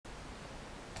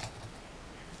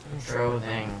intro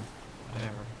thing,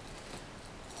 whatever.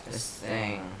 This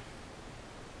thing.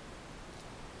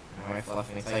 Alright,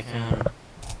 fluffy tycoon.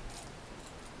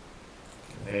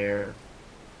 Conveyor.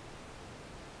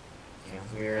 Yeah,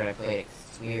 it's weird. I played it 'cause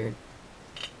it's weird.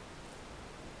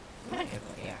 Yeah,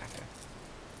 okay.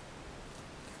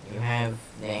 You have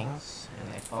things,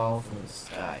 and they fall from the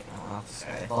sky. No, not the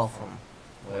sky. They fall from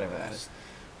whatever that is.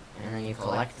 And then you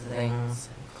collect the things,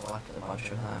 and you collect a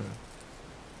bunch of them.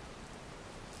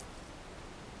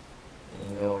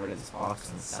 And you go over to this box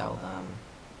and sell them.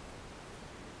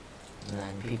 And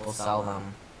then people sell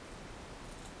them.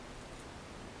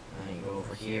 And then you go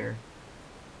over here,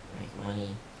 make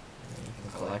money, and then you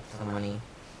can collect the money.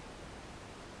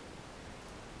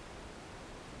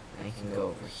 And you can go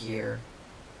over here,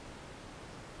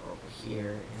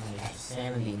 and then there's a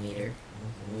sanity meter, and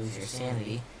you can lose your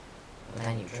sanity, but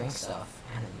then you drink stuff,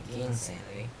 and then you gain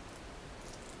sanity.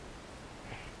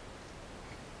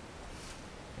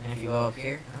 And if you go up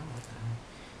here,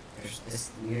 there's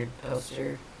this weird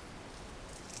poster.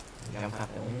 You jump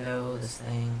out the window, this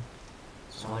thing,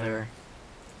 some other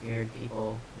weird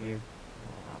people,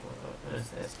 what is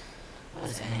this? What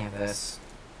is any of this?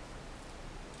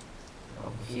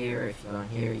 Over here, if you go in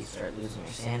here, you start losing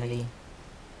your sanity,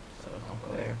 so don't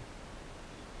go there.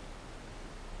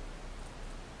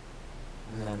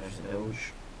 And then there's a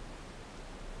Doge,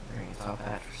 wearing a top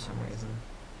hat for some reason.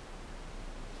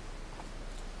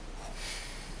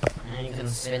 And you can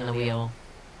spin the wheel.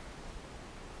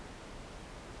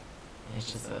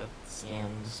 It's just a scam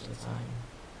most of the time.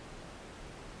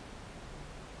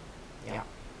 Yeah.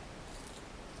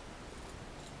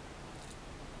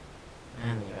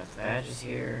 And you got the badges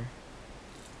here.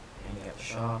 And you got the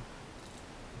shop.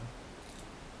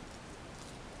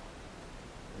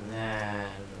 And then,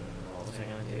 what was I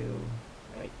gonna do?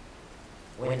 Right.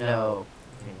 Window.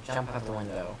 You can jump out the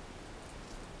window.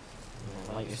 And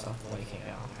then light yourself before you can't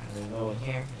get on there. And then you go in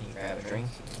here, and you grab a drink,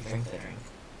 and you drink the drink.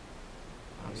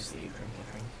 Obviously, you drink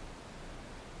the drink.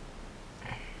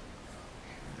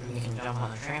 And you can jump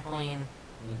on the trampoline,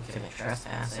 you can commit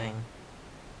trespassing.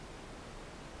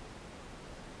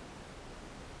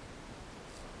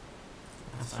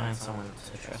 Assign someone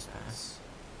to trespass.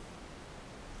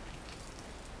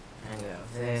 And you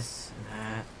have this and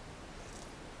that.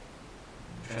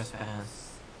 And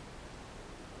trespass.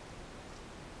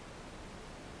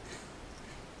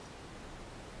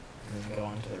 And then go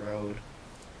onto the road.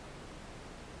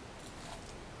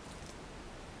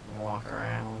 And walk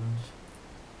around.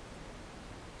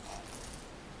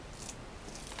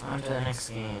 On to the next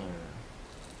game.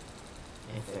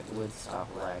 If it would stop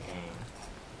lagging.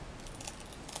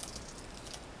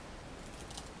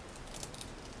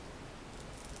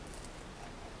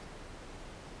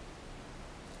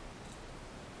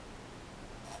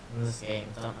 In this game,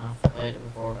 don't know if I played it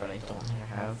before, but I don't think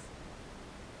I have.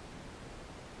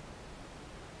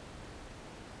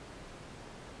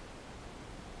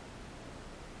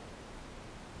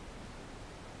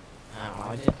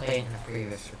 I did play it in a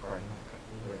previous recording.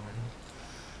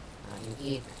 You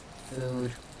eat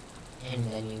food,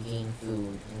 and then you gain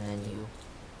food, and then you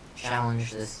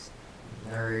challenge this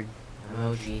nerd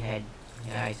emoji head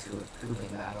guy to a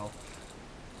pooping battle.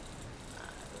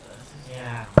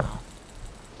 Yeah, I don't know.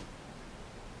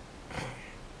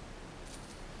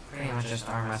 Pretty much just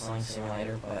arm wrestling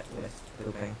simulator, but with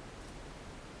pooping.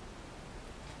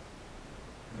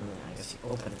 I guess you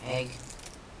open an egg.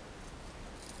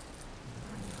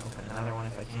 Open another one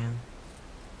if I can.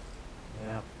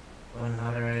 Yep. Open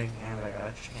another egg, and I got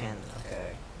a chicken.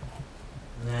 Okay.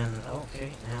 And then,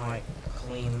 okay, now I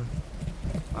claim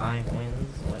 5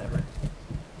 wins, whatever.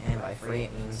 And by free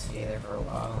it means stay there for a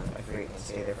while, and by free it means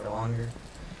stay there for longer.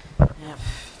 Yep. And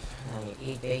then you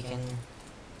eat bacon.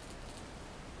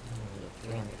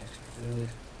 300 extra food.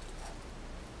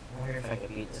 I wonder if I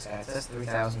could beat this guy. It says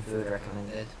 3,000 food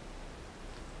recommended.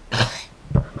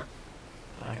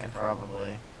 I could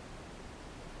probably.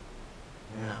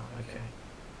 No, okay.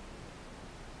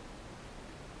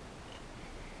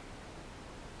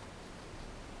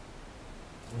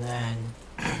 And then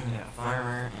you got a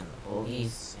farmer and the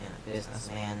police and a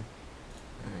businessman.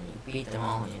 And then you beat them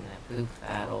all in a poop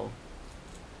battle.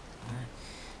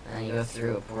 And then you go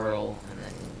through a portal, and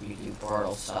then you do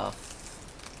portal stuff.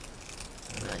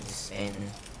 And then you spin, and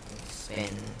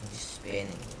you spin, and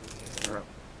you throw.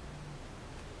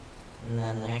 And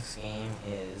then the next game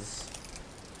is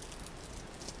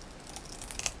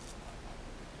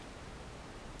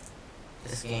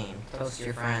this game, Toast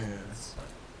Your Friends.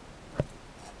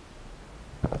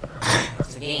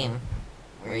 It's a game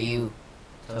where you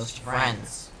toast your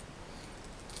friends.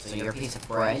 So you're a piece of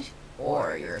bread,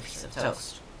 or you're a piece of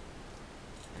toast.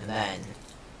 and then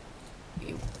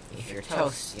if you're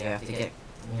toast, you have to get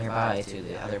nearby to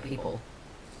the other people,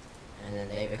 and then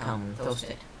they become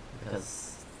toasted,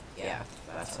 because, yeah,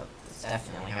 that's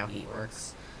definitely how heat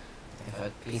works. If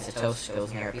a piece of toast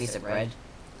goes near a piece of bread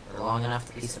for long enough,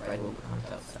 the piece of bread will become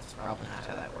toast. That's probably not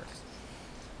how that works.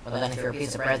 But then if you're a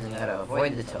piece of bread, then you gotta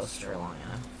avoid the toast for long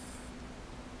enough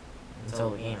until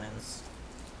the game ends.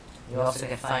 You also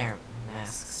get fire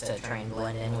masks to try and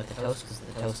blend in with the toast, because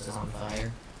the toast is on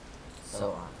fire.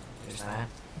 So, there's that.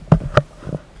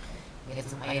 You get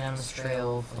some items,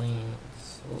 trail, flames,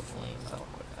 flames, I'll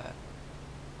equip that.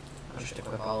 I'll just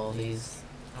equip all of these.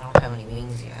 I don't have any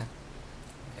wings yet.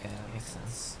 Okay, that makes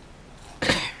sense.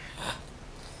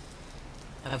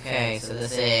 Okay, so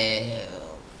this is...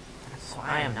 So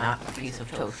I am not a piece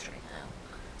of toast right now.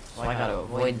 So I gotta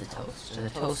avoid the toast. So the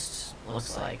toast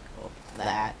looks like, well,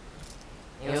 that.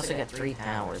 You also get 3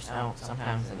 powers. Oh,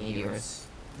 sometimes the meteors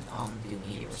do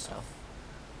meteor stuff.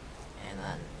 And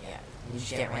then, yeah, you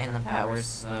just get random powers,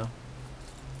 so...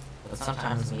 But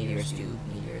sometimes meteors do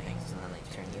meteor things, and then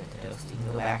they turn you into toast. You can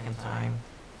go back in time.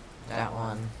 That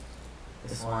one.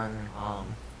 This one, I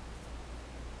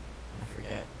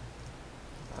forget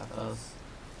about those.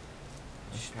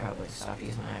 I should probably stop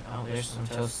using my... Oh, there's some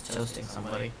toasting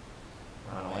somebody.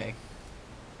 Run away.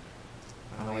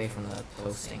 Run away from the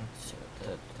toasting.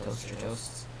 The toaster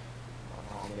toasts.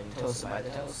 I'm getting toasted by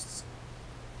the toasts.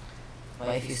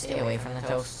 But if you stay away from the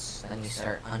toasts, then you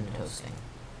start untoasting.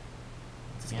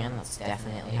 Once again, that's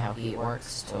definitely how heat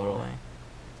works. Totally.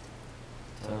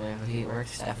 Totally how heat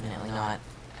works. Definitely not...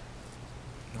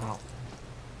 Well,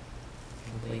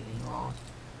 completely wrong.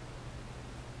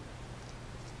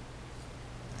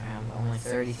 I'm only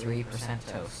 33%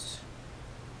 toast.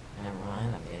 Never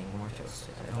mind, I'm getting more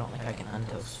toasted. I don't think I can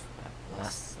untoast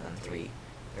less than 33%.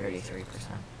 This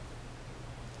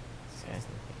guy's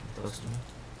thinking toast me.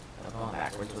 But going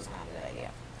backwards was not a good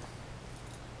idea.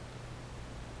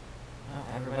 Oh,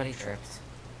 everybody tripped.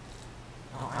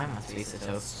 Oh, I'm a piece of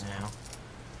toast now.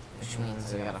 Which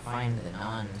means we gotta find the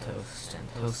non-toast and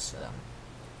toast them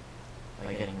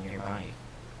by getting nearby.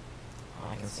 Oh,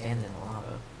 I can stand in the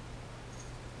lava.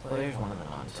 Oh, there's one of the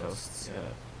non-toasts.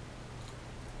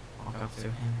 Walk up to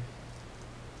him.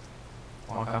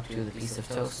 Walk up to the piece of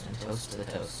toast and toast to the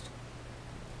toast.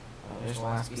 Oh, there's the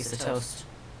last piece of toast.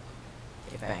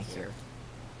 Get back here.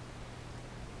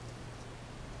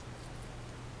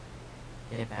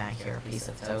 Get back here, a piece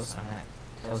of toast. I'm gonna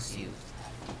toast you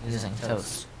using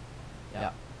toast.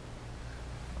 Yep.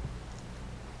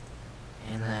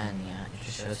 And then, yeah, it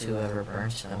just shows whoever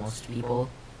burnt the most people,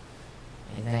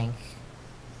 I think.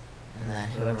 And then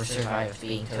whoever survived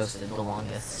being toasted the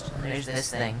longest. And there's this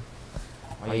thing,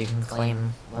 where you can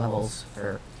claim levels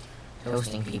for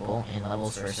toasting people and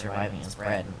levels for surviving as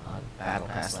bread on Battle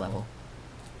Pass level.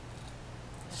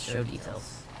 Show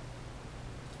details.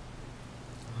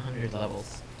 100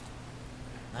 levels.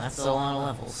 That's a lot of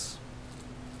levels.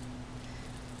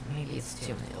 Maybe it's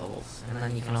too many levels. And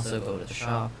then you can also go to the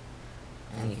shop,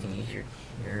 and you can use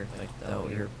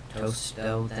your toast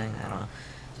dough thing, I don't know,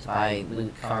 to buy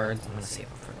loot cards. I'm gonna save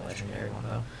them for the legendary one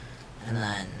though. And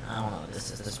then, I don't know what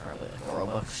this is. This is probably like a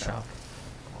Robux shop.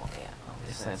 Well, yeah,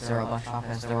 obviously it's a Robux shop,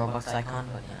 has the Robux icon,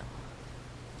 but you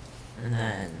know. And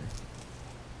then,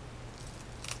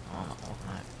 oh,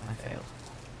 I failed.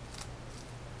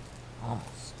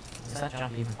 Almost. Is that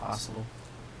jump even possible?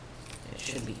 It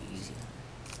should be easy.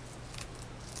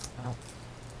 Oh.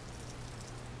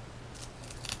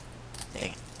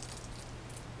 Dang it.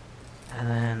 And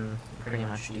then, pretty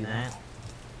much do that.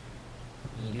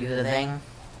 You do the thing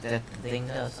that the thing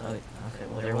does. Oh, okay,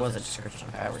 well there was a description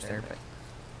of powers there, but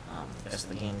I guess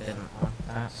the game didn't want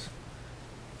that.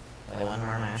 Play one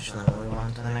more match and then we'll move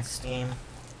on to the next game.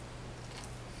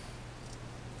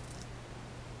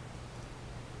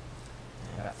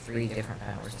 I got 3 different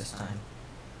powers this time.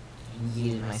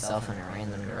 Yeeted myself in a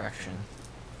random direction.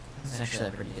 This is actually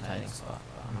a pretty good hiding spot,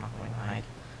 but I'm not going to hide.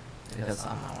 Because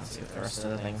I want to see what the rest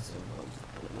of the things do.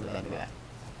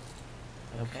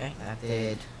 Okay, that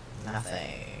did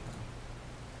nothing.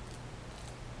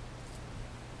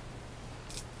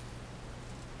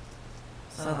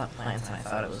 I saw that plant and I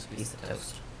thought it was a piece of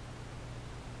toast.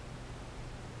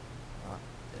 Well,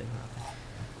 did nothing.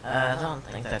 I don't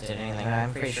think that did anything.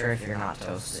 I'm pretty sure if you're not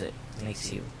toast, it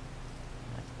makes you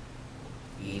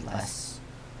be less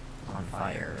on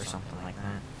fire or something like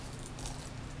that.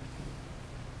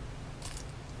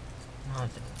 Oh,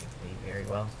 it didn't do very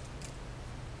well.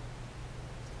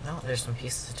 No, there's some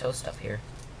pieces of toast up here.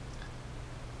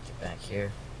 Get back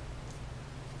here.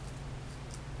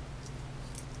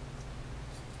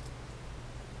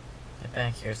 Get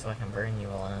back here so I can burn you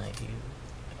alive, you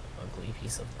ugly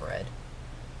piece of bread.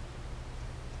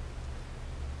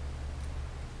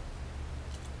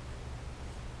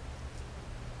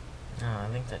 No, I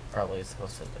think that probably is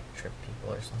supposed to like trip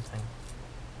people or something.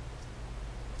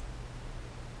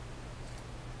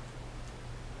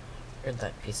 Where'd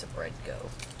that piece of bread go?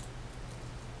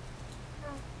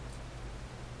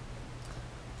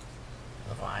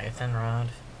 Leviathan rod.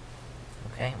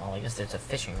 Okay, well I guess there's a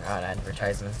fishing rod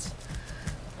advertisement.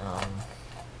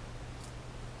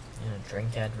 And a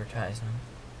drink advertisement.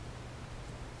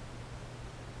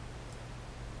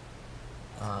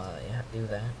 Yeah, do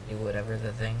that. Do whatever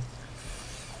the thing.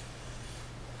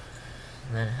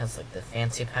 And then it has like the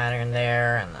fancy pattern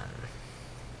there, and then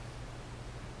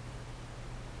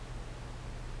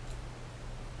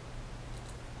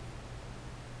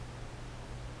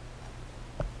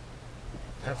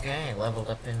okay, leveled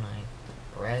up in my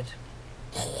bread.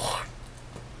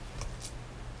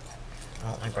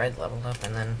 Well, my bread leveled up,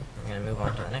 and then I'm gonna move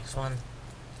on to the next one.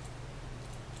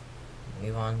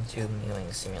 Move on to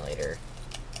Mewing Simulator.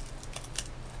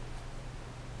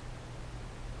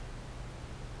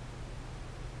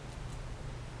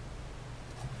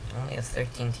 Only has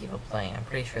 13 people playing. I'm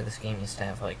pretty sure this game used to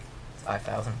have like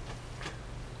 5,000.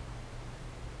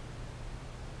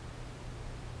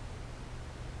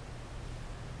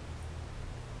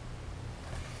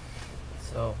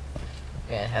 So,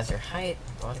 yeah, it has your height,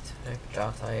 body type,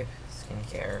 jaw type,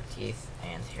 skincare, teeth,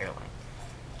 and hairline.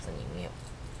 So you mew.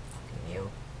 Mew.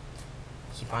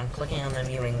 Keep on clicking on the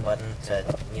mewing button to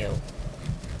mew.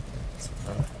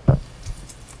 Something.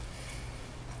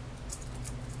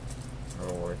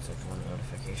 Rewards of 1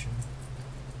 notification.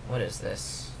 What is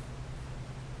this?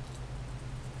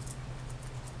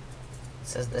 It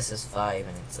says this is 5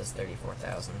 and it says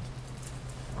 34,000.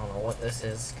 I don't know what this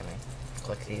is. Can I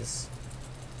click these?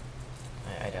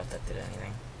 I doubt that did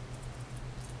anything.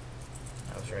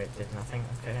 I was right, did nothing.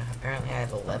 Okay, apparently I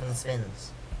have 11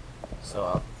 spins. So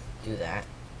I'll do that.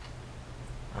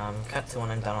 Cut to when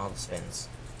I'm done all the spins.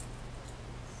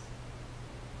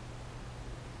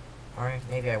 Or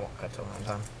maybe I won't cut to when I'm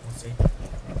done. We'll see.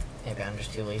 Maybe I'm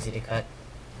just too lazy to cut.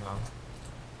 No.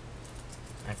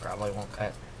 I probably won't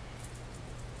cut.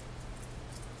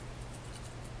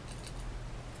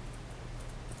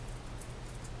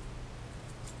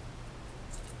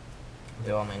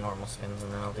 Do all my normal spins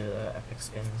and then I'll do the epic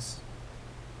spins.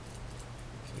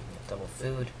 Okay, you can get double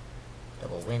food,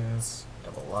 double wins,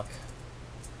 double luck,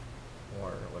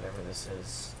 or whatever this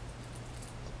is.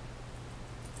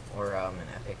 Or an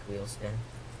epic wheel spin.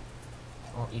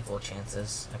 All equal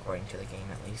chances, according to the game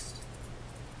at least.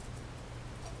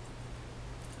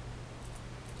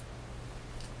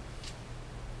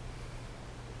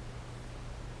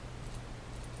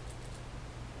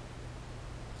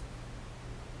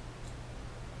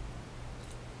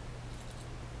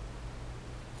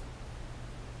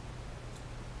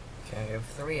 Okay, we have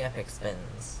 3 epic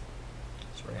spins.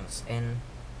 So we're gonna spin.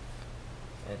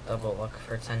 Get double luck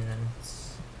for 10 minutes.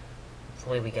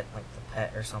 Hopefully we get like the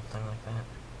pet or something like that.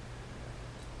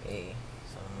 Okay,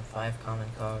 so 5 common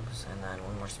cogs and then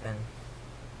 1 more spin.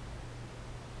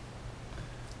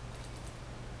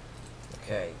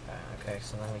 Okay, okay,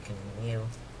 so then we can mew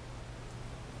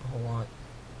a whole lot.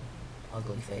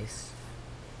 Ugly face.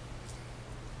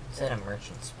 It said a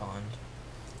merchant spawned.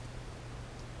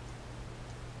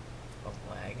 Oh,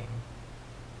 lagging.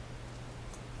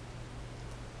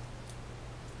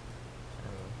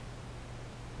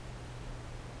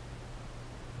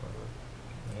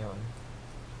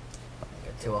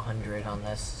 Get to 100 on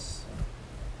this,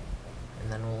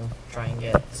 and then we'll try and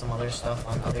get some other stuff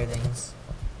on other things.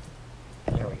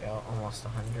 There we go, almost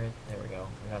 100. There we go.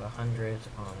 We got 100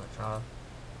 on the top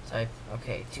type.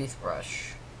 Okay,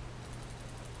 toothbrush.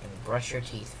 You can brush your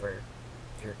teeth for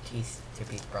your teeth to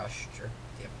be brushed, or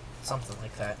something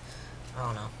like that. I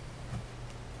don't know.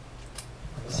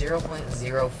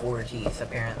 0.04 teeth,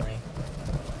 apparently.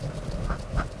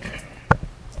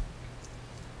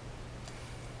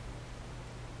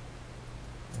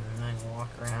 Walk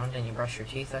around and you brush your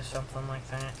teeth or something like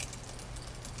that.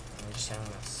 I'm just having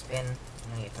a spin,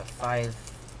 and you get to 5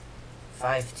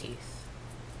 teeth.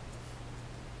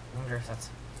 I wonder if that's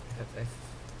if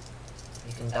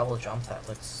you can double jump. That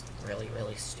looks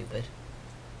really stupid.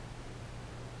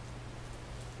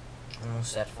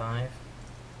 Almost at 5.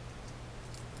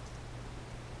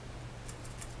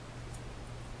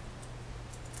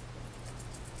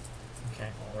 Okay,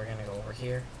 well we're gonna go over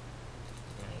here.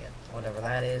 We're gonna get whatever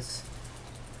that is.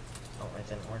 Oh, it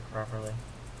didn't work properly.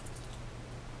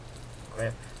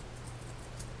 Equip.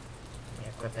 Let me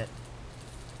equip it.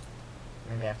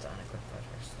 Maybe I have to unequip that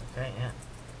first. Okay, yeah.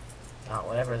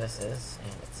 whatever this is,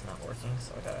 and it's not working,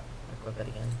 so I gotta equip it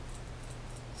again.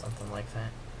 Something like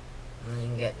that. And then you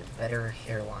can get a better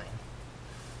hairline.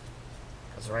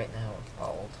 Because right now it's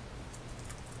bald.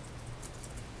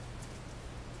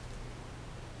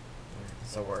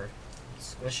 So we're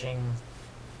squishing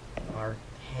our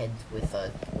head with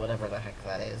a whatever the heck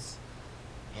that is.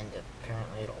 And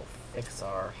apparently it'll fix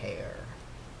our hair.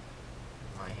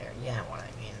 My hair. You know what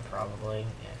I mean, probably.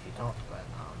 Yeah, if you don't, then,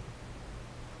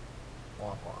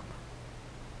 womp womp.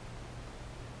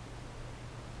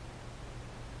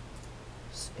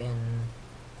 Spin.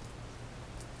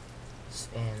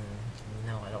 Spin.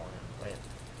 No, I don't want to play it.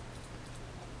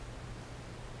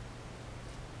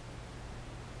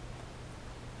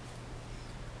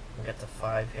 We'll get the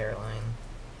 5 hairline.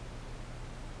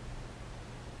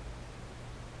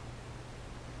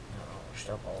 No, we're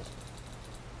still bald.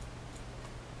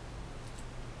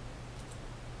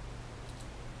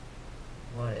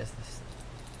 What is this?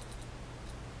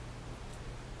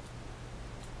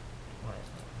 What is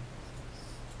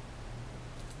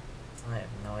this? I have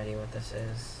no idea what this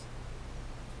is.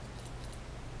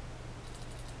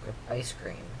 Ice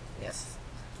cream. Yes.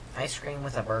 Ice cream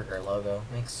with a burger logo.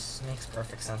 Makes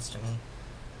perfect sense to me.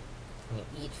 When you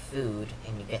eat food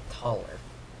and you get taller.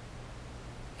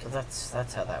 Cause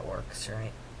that's how that works,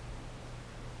 right?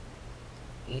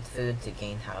 Eat food to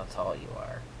gain how tall you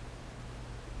are.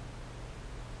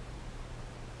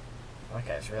 That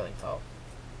guy's really tall.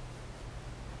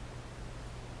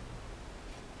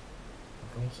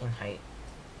 We can height.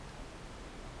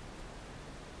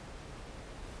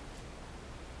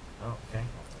 Oh, okay.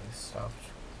 We stopped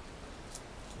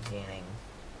gaining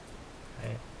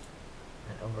height.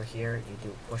 And over here, you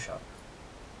do push-up.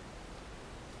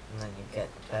 And then you get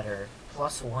better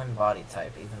 +1 body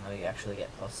type, even though you actually get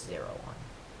 +0 one.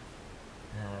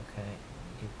 Okay,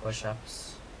 you do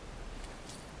push-ups.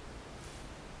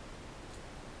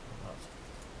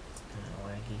 Kind of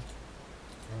laggy.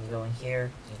 Then you go in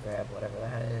here, you grab whatever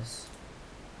that is,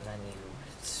 and then you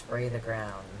spray the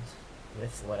ground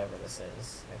with whatever this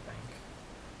is, I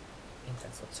think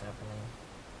that's what's happening.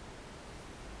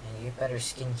 And you get better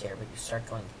skincare, but you start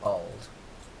going bald.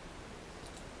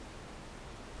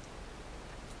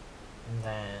 And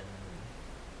then...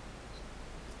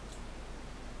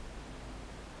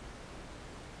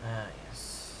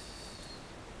 yes.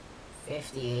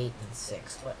 58 and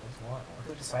 6. What?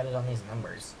 Who decided on these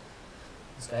numbers?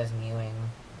 This guy's mewing.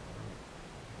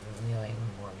 Mewing,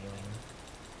 more mewing.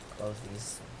 Close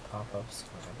these pop-ups,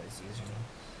 whatever his username.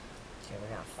 Okay, we're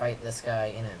gonna fight this guy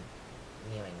in a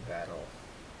mewing battle.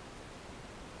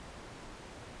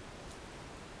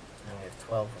 Now we have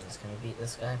 12 wins. Can we beat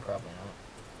this guy? Probably not.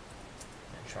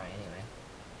 I'm gonna try anyway.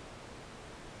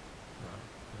 No,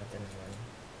 that didn't even...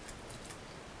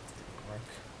 didn't work.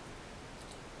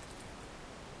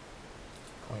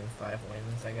 Claim 5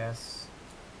 wins, I guess.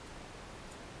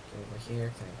 Go over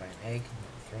here, can I buy an egg?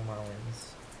 No, 3 more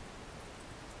wins.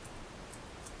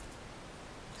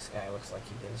 This guy looks like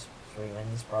he gives 3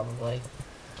 wins, probably.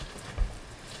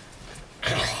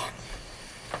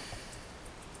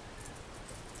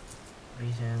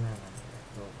 Beat him, and then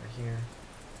go over here.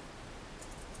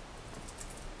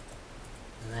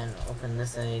 And then open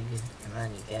this egg, and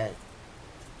then you get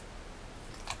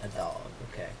a dog,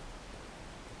 okay.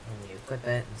 And you equip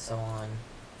it, and so on.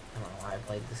 I don't know why I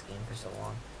played this game for so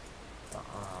long.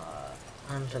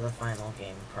 On to the final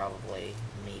game, probably,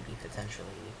 maybe, potentially.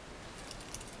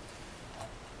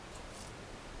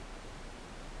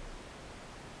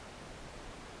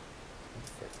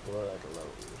 For blood load.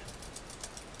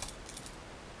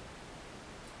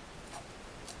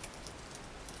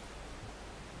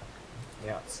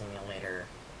 Yacht Simulator.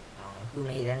 I don't know who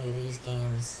made any of these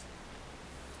games.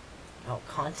 Oh,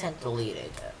 content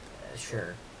deleted.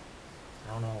 Sure.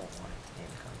 I don't know what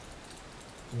name comes.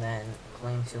 And then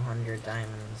claim 200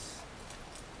 diamonds.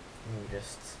 And you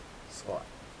just squat.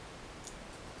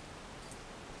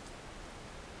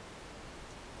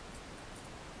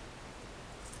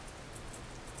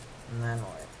 And then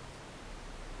what?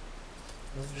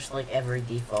 This is just like every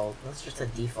default. That's just a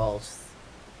default.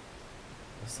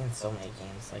 I've seen so many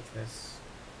games like this.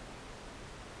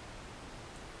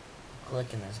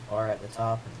 Click and there's a bar at the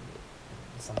top and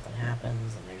something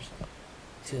happens and there's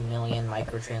 2 million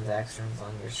microtransactions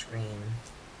on your screen.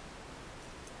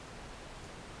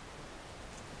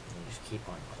 And you just keep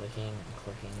on clicking and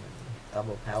clicking and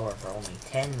double power for only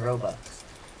 10 Robux.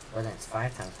 Or then it's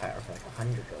 5 times power for like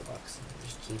 100 Robux. And it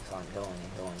just keeps on going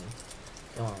and going and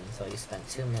going until you spend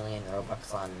 2 million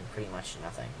Robux on pretty much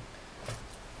nothing.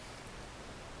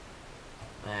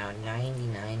 Wow,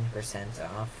 99%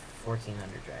 off,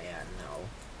 1400, yeah,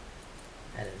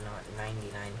 At a not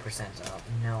 99% up.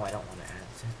 No, I don't want to add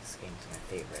this game to my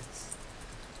favorites.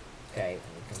 Okay,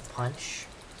 you can punch.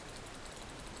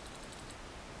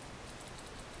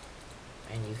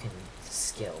 And you can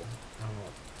skill. I don't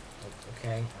know.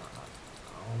 Okay.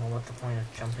 I don't know what the point of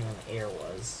jumping in the air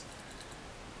was.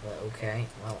 But okay.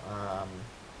 Well,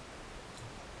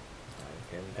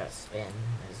 okay, we got spin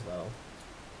as well.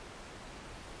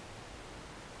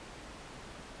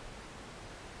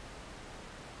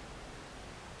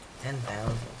 $10,000,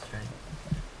 right?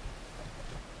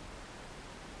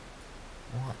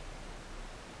 What?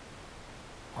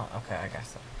 Oh, okay, I guess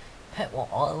so. Pet will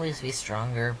always be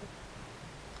stronger.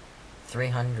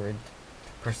 300%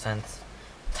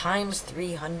 times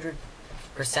 300%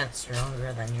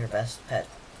 stronger than your best pet.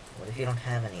 What if you don't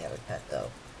have any other pet,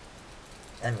 though?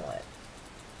 Then what?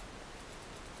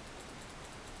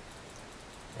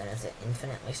 Then is it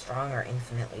infinitely strong or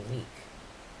infinitely weak?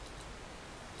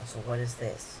 So what is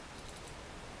this?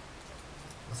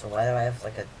 So why do I have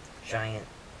like a giant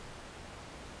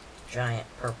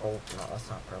purple? No, that's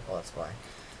not purple. That's why.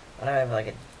 Why do I have like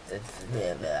a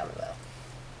blah, blah, blah.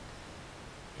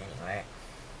 Anyway,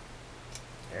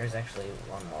 there's actually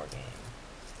one more game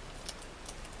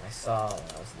I saw when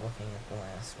I was looking at the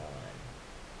last one.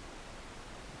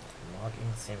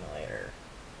 Logging Simulator.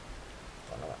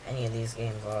 Don't know what any of these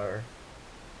games are.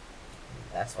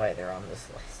 That's why they're on this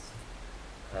list.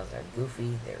 Because they're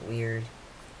goofy, they're weird.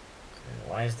 And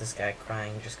why is this guy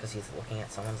crying just because he's looking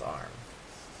at someone's arm?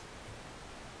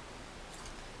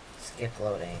 Skip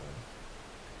loading.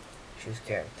 Choose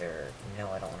character. No,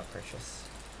 I don't want to purchase.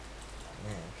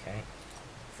 Okay.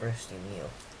 First you kneel.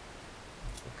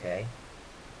 Okay.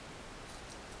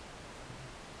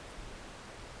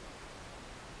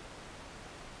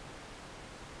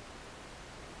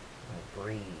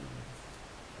 Breathe.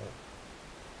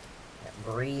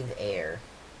 Breathe air.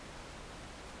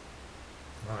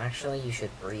 Well, actually, you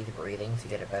should breathe breathing to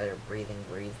get a better breathing.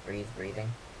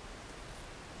 Breathing.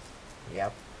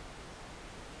 Yep.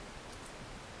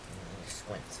 And then you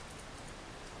squint.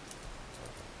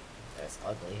 That's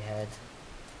ugly head.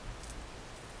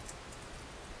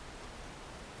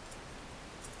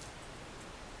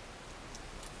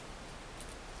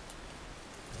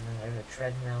 And then there's a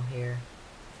treadmill here.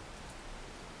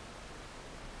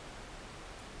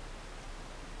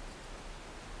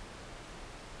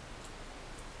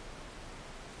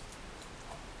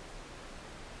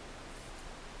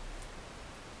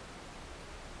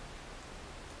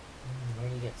 Where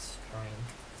do you get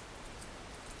strength?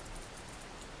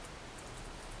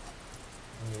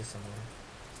 Do somewhere.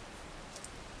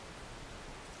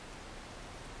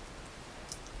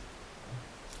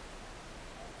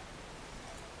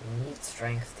 You need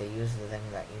strength to use the thing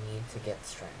that you need to get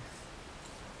strength.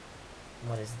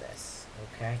 What is this?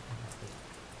 Okay.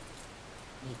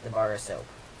 Eat the bar of soap.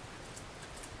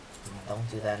 Don't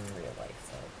do that in real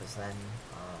life though, because then,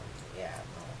 yeah,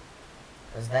 no.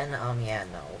 Because then, yeah,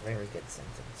 no. Very good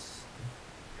sentence.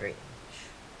 Great English.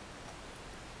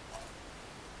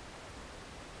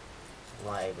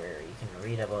 Library. You can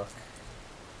read a book.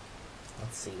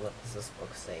 Let's see, what does this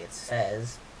book say? It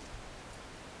says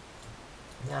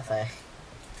nothing.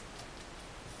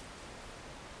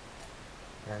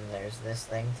 And there's this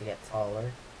thing to get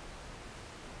taller.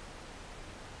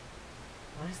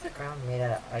 Why is the ground made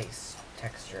out of ice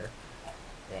texture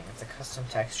thing? It's a custom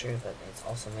texture, but it's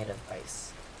also made of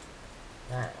ice.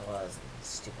 That was a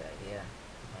stupid idea.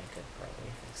 I could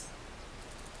probably fix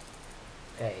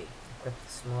that. Okay. Equip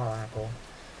the small apple.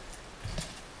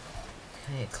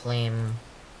 Okay, claim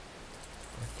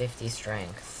 50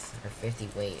 strength, or 50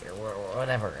 weight, or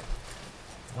whatever.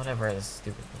 Whatever this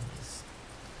stupid thing is.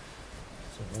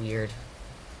 It's weird.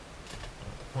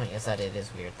 The point is that it is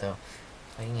weird, though.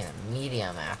 I can get a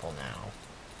medium apple now.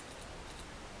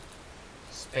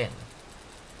 Spin.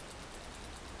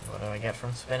 What do I get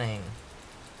from spinning?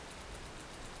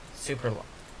 Super low.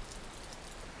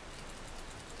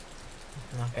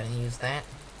 I'm not gonna use that.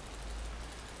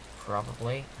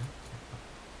 Probably.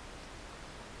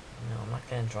 No, I'm not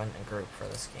gonna join a group for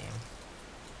this game.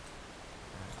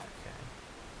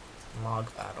 Okay.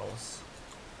 Log battles.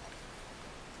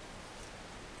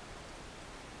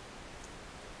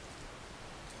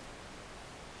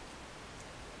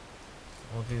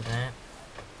 We'll do that.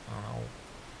 Oh.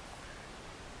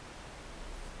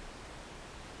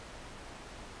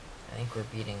 I think we're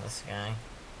beating this guy.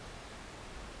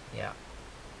 Yeah.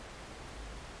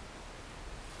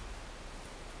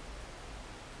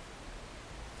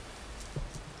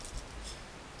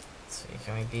 Let's see,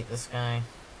 can we beat this guy?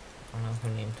 I don't know who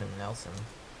named him Nelson.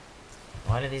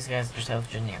 Why do these guys just have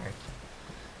generic?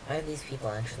 Why do these people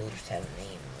actually just have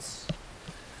names?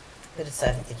 Who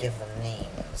decided to give them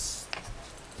names?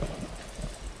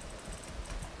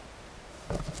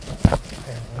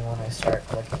 Apparently when I start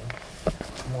clicking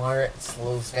more, it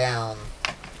slows down.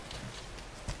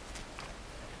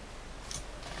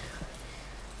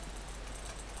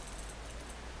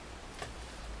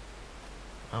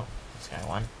 Oh, this guy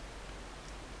won.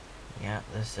 Yeah,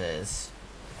 this is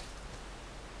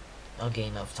a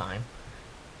game of time.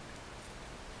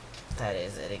 That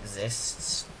is, it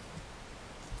exists.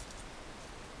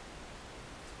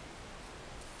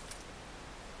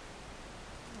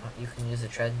 You can use a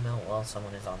treadmill while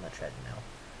someone is on the treadmill.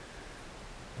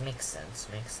 Makes sense,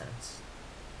 makes sense.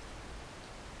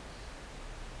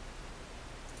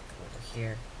 Go over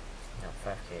here. No,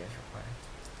 5K is required.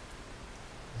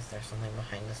 Is there something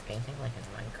behind this painting, like in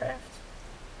Minecraft?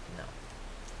 No.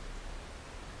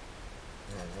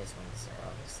 And then these ones are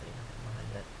obviously nothing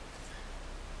behind it.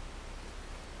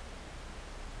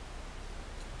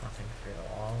 Nothing through the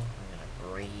wall. I'm gonna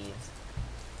breathe.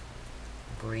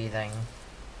 Breathing.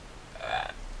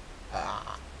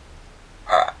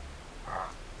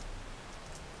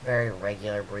 Very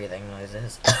regular breathing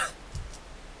noises.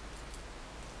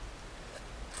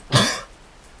 It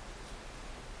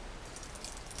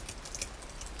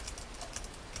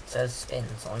says spin,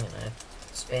 so I'm gonna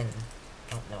spin.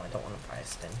 Oh no, I don't want to try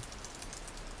spin.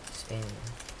 Spin.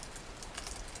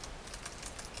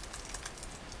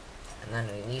 And then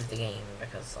we leave the game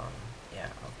because, yeah,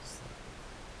 obviously.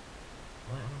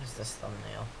 What is this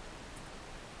thumbnail?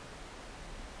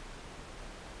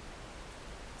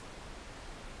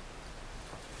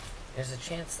 There's a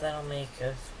chance that I'll make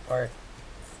a part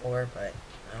 4, but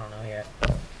I don't know yet.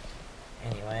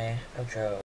 Anyway, outro.